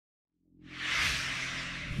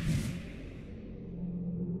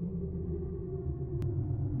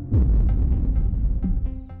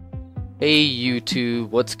Hey YouTube,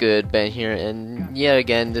 what's good? Ben here, and yet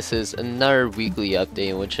again, this is another weekly update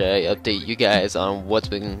in which I update you guys on what's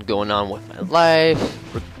been going on with my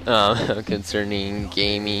life, concerning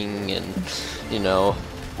gaming and,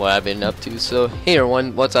 what I've been up to. So, hey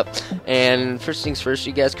everyone, what's up? And first things first,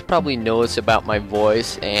 you guys could probably notice about my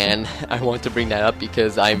voice, and I want to bring that up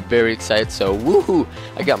because I'm very excited. So, woohoo!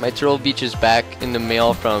 I got my Turtle Beaches back in the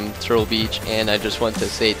mail from Turtle Beach, and I just want to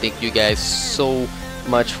say thank you guys so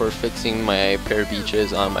much for fixing my pair of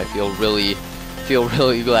beaches. I feel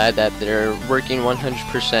really glad that they're working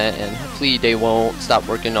 100%, and hopefully they won't stop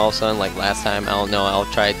working all of a sudden like last time. I don't know. I'll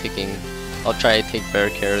try to take better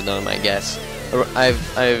care of them, I guess.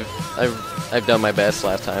 I've done my best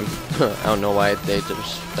last time. I don't know why they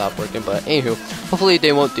just stopped working, but anywho, hopefully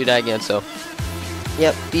they won't do that again. So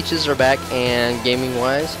yep, beaches are back, and gaming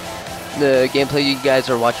wise, the gameplay you guys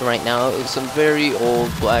are watching right now is some very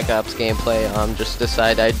old Black Ops gameplay. Just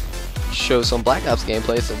decided I'd show some Black Ops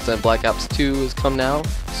gameplay since then Black Ops 2 is coming out.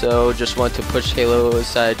 So just want to push Halo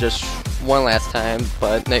aside just one last time.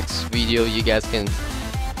 But next video you guys can,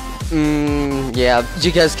 yeah,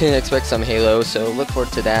 you guys can expect some Halo. So look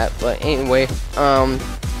forward to that. But anyway,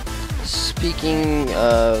 speaking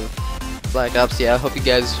of Black Ops, yeah, I hope you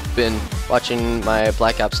guys have been watching my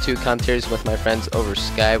Black Ops 2 commentaries with my friends over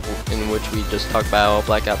Skype, in which we just talk about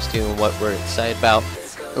Black Ops 2 and what we're excited about.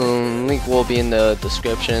 Link will be in the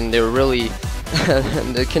description. They were really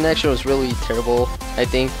the connection was really terrible, I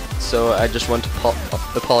think, so I just want to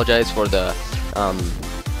apologize for the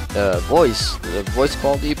voice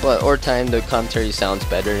quality, but over time the commentary sounds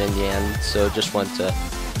better in the end, so just want to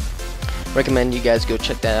recommend you guys go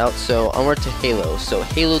check that out. So onward to Halo. So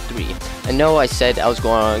Halo 3. I know I said I was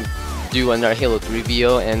going to do another Halo 3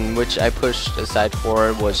 video, and which I pushed aside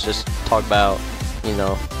for was just talk about,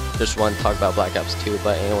 just want to talk about Black Ops 2.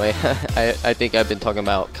 But anyway, I think I've been talking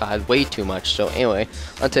about COD way too much. So anyway,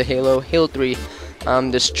 onto Halo 3.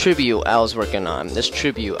 This tribute I was working on, this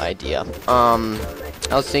tribute idea.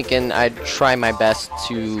 I was thinking I'd try my best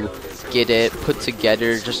to get it put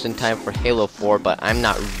together just in time for Halo 4, but I'm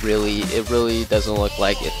not really, it really doesn't look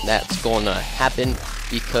like that's going to happen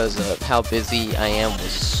because of how busy I am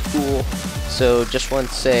with school. So just want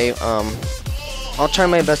to say, I'll try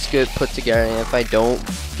my best to get it put together, and if I don't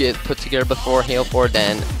get put together before Halo 4,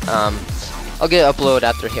 then I'll get it uploaded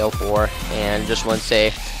after Halo 4. And just want to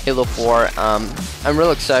say, Halo 4, I'm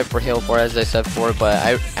real excited for Halo 4, as I said before, but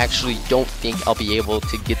I actually don't think I'll be able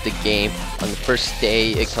to get the game on the first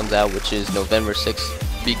day it comes out, which is November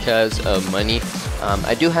 6th, because of money.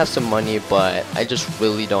 I do have some money, but I just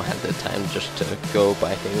really don't have the time just to go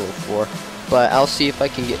buy Halo 4. But I'll see if I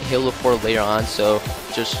can get Halo 4 later on, so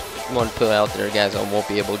just want to put it out there, guys, I won't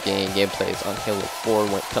be able to gain gameplays on Halo 4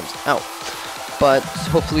 when it comes out. But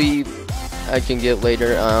hopefully I can get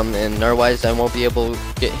later, and otherwise I won't be able to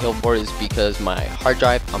get Halo 4 is because my hard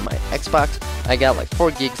drive on my Xbox, I got like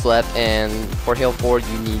 4 gigs left, and for Halo 4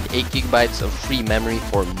 you need 8 gigabytes of free memory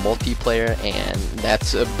for multiplayer, and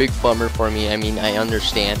that's a big bummer for me. I mean, I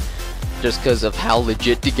understand just because of how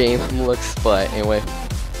legit the game looks, but anyway,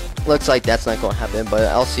 looks like that's not going to happen. But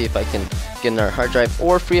I'll see if I can get another hard drive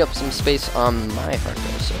or free up some space on my hard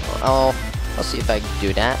drive, so I'll see if I can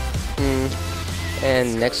do that.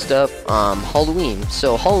 And next up, Halloween.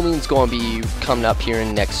 So Halloween's going to be coming up here in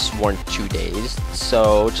the next 1 or 2 days.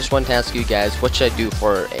 So just wanted to ask you guys, what should I do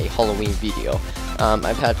for a Halloween video?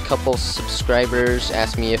 I've had a couple subscribers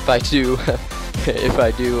ask me if I do if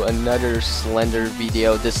I do another Slender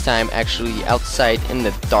video, this time actually outside in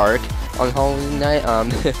the dark on Halloween night.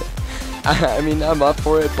 I mean, I'm up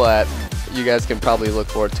for it, but you guys can probably look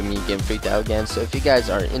forward to me getting freaked out again. So if you guys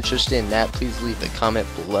are interested in that, please leave a comment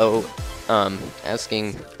below.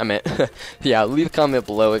 Yeah, leave a comment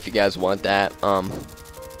below if you guys want that.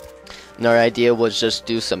 Another idea was just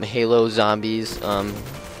do some Halo zombies.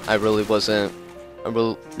 I really wasn't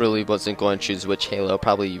going to choose which Halo,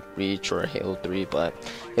 probably Reach or Halo 3, but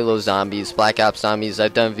Halo zombies, Black Ops zombies,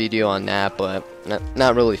 I've done a video on that, but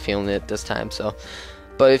not really feeling it this time. So,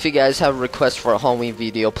 but if you guys have a request for a Halloween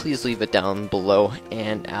video, please leave it down below,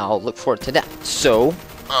 and I'll look forward to that. So,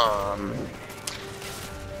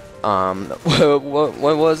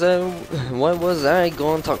 what was I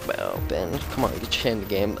going to talk about, Ben? Come on, get your hand in the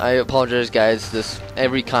game. I apologize, guys.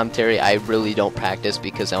 Every commentary I really don't practice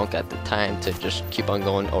because I don't got the time to just keep on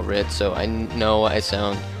going over it. So I know I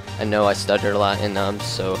stutter a lot, and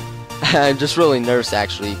so I'm just really nervous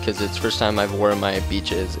actually because it's the first time I've worn my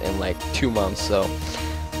beaches in like 2 months. So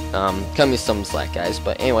cut me some slack, guys.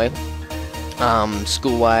 But anyway,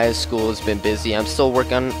 school-wise, school has been busy. I'm still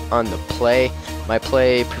working on the play. My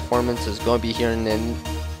play performance is going to be here in the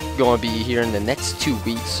going to be here in the next 2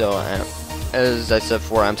 weeks. So as I said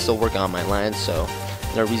before, I'm still working on my line, so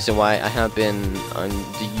no reason why I haven't been on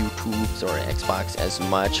the YouTubes or Xbox as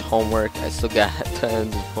much. Homework, I still got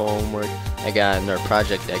tons of homework. I got another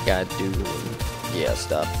project I got to do, and yeah,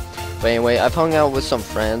 stuff. But anyway, I've hung out with some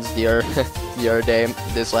friends the other day.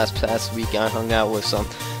 This past week, I hung out with some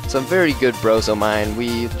very good bros of mine.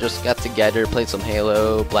 We just got together, played some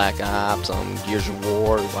Halo, Black Ops, Gears of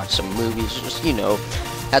War, watched some movies, just, you know,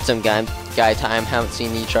 had some guy time. Haven't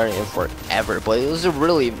seen each other in forever, but it was a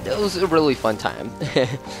really fun time.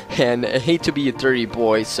 And I hate to be a dirty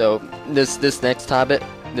boy, so this next topic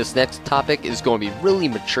is going to be really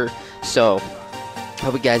mature. So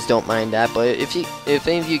hope you guys don't mind that. But if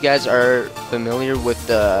any of you guys are familiar with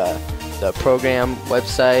the program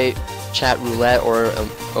website Chat Roulette or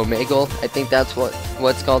Omegle, I think that's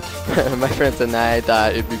what's called. My friends and I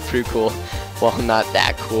thought it'd be pretty cool. Well, not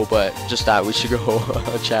that cool, but just thought we should go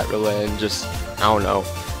Chat Roulette and just, I don't know,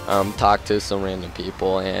 talk to some random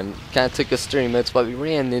people. And kind of took us 30 minutes, but we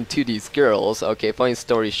ran into these girls. Okay, funny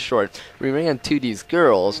story short, we ran into these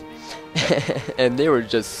girls and they were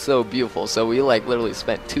just so beautiful. So we like literally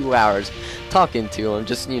spent 2 hours talking to them,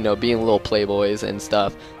 just, you know, being little playboys and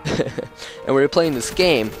stuff. And we were playing this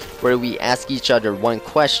game where we ask each other one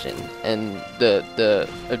question, and the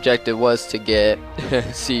objective was to get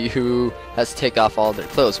see who has to take off all their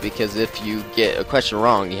clothes, because if you get a question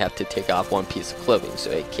wrong, you have to take off one piece of clothing, so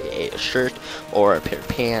aka a shirt or a pair of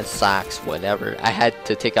pants, socks, whatever. I had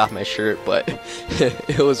to take off my shirt, but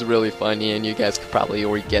it was really funny, and you guys could probably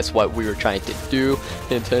already guess what we were trying to do.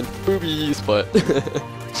 Intent boobies, but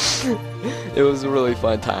it was a really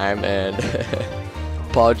fun time, and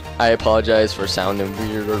I apologize for sounding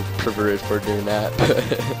weird or perverted for doing that.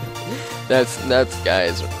 That's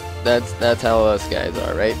guys. That's how us guys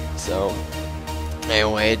are, right? So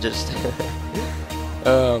anyway, just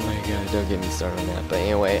oh my god, don't get me started on that. But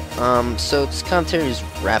anyway, so this commentary is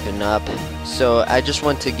wrapping up. So I just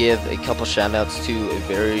want to give a couple shout outs to a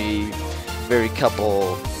very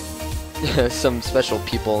couple some special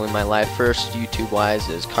people in my life. First, YouTube wise,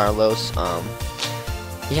 is Carlos.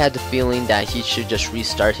 He had the feeling that he should just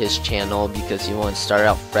restart his channel because he wants to start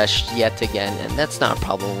out fresh yet again, and that's not a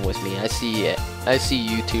problem with me. I see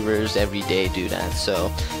YouTubers every day do that. So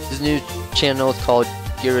his new channel is called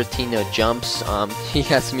Giratina Jumps. He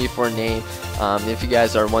asked me for a name. If you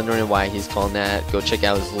guys are wondering why he's calling that, go check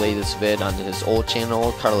out his latest vid on his old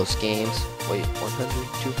channel, Carlos Games. Wait,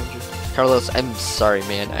 100, 200? Carlos, I'm sorry,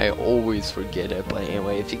 man. I always forget it. But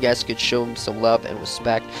anyway, if you guys could show him some love and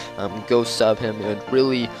respect, go sub him. It'd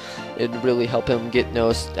really help him get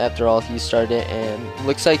noticed after all he started. And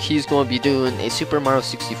looks like he's going to be doing a Super Mario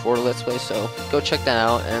 64 Let's Play. So go check that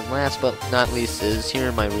out. And last but not least is here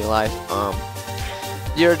in my real life.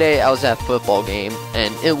 The other day I was at a football game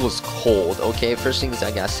and it was cold. Okay, first things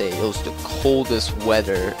I gotta say, it was the coldest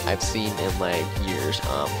weather I've seen in like years.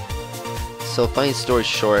 So funny story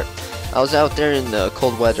short, I was out there in the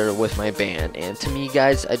cold weather with my band, and to me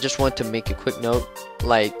guys, I just want to make a quick note,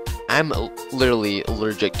 like, I'm literally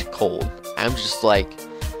allergic to cold. I'm just like,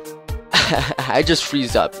 I just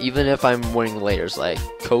freeze up, even if I'm wearing layers, like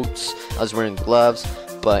coats, I was wearing gloves,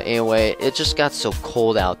 but anyway, it just got so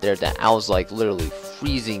cold out there that I was like literally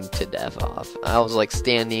freezing to death off. I was like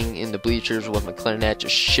standing in the bleachers with my clarinet,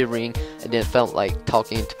 just shivering, and then felt like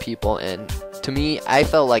talking to people, and to me, I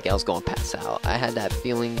felt like I was going to pass out. I had that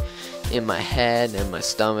feeling in my head and my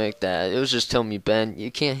stomach that it was just telling me, Ben,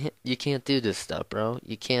 you can't do this stuff, bro.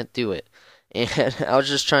 You can't do it. And I was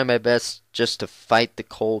just trying my best just to fight the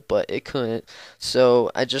cold, but it couldn't.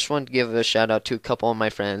 So I just wanted to give a shout out to a couple of my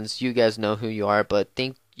friends. You guys know who you are, but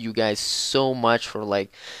thank you guys so much for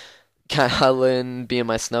like cuddling, being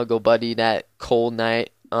my snuggle buddy that cold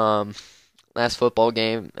night, last football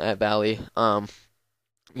game at Valley.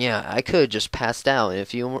 Yeah, I could have just passed out.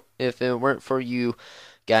 If it weren't for you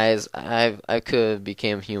guys, I could have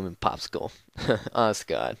became human popsicle. Honest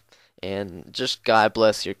God. And just God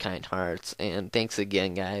bless your kind hearts. And thanks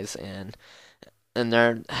again, guys. And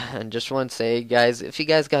just want to say, guys, if you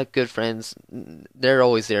guys got good friends, they're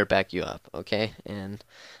always there to back you up, okay? And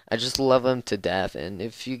I just love them to death. And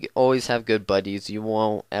if you always have good buddies, you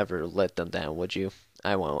won't ever let them down, would you?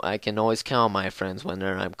 I won't. I can always count on my friends when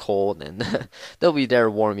I'm cold, and they'll be there to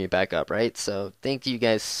warm me back up, right? So thank you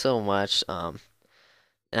guys so much.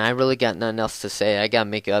 And I really got nothing else to say. I gotta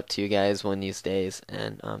make it up to you guys one of these days.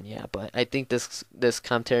 And yeah, but I think this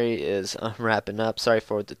commentary is wrapping up. Sorry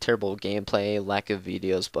for the terrible gameplay, lack of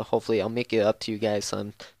videos, but hopefully I'll make it up to you guys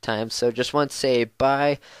sometime. So just want to say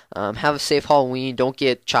bye. Have a safe Halloween. Don't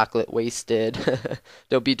get chocolate wasted.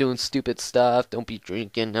 Don't be doing stupid stuff. Don't be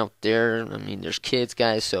drinking out there. I mean, there's kids,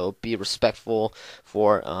 guys, so be respectful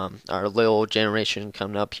for our little generation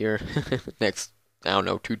coming up here next, I don't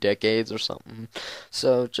know, 2 decades or something.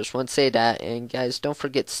 So just want to say that, and guys, don't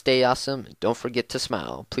forget to stay awesome, and don't forget to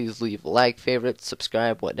smile. Please leave a like, favorite,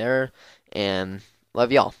 subscribe, whatever, and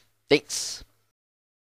love y'all. Thanks.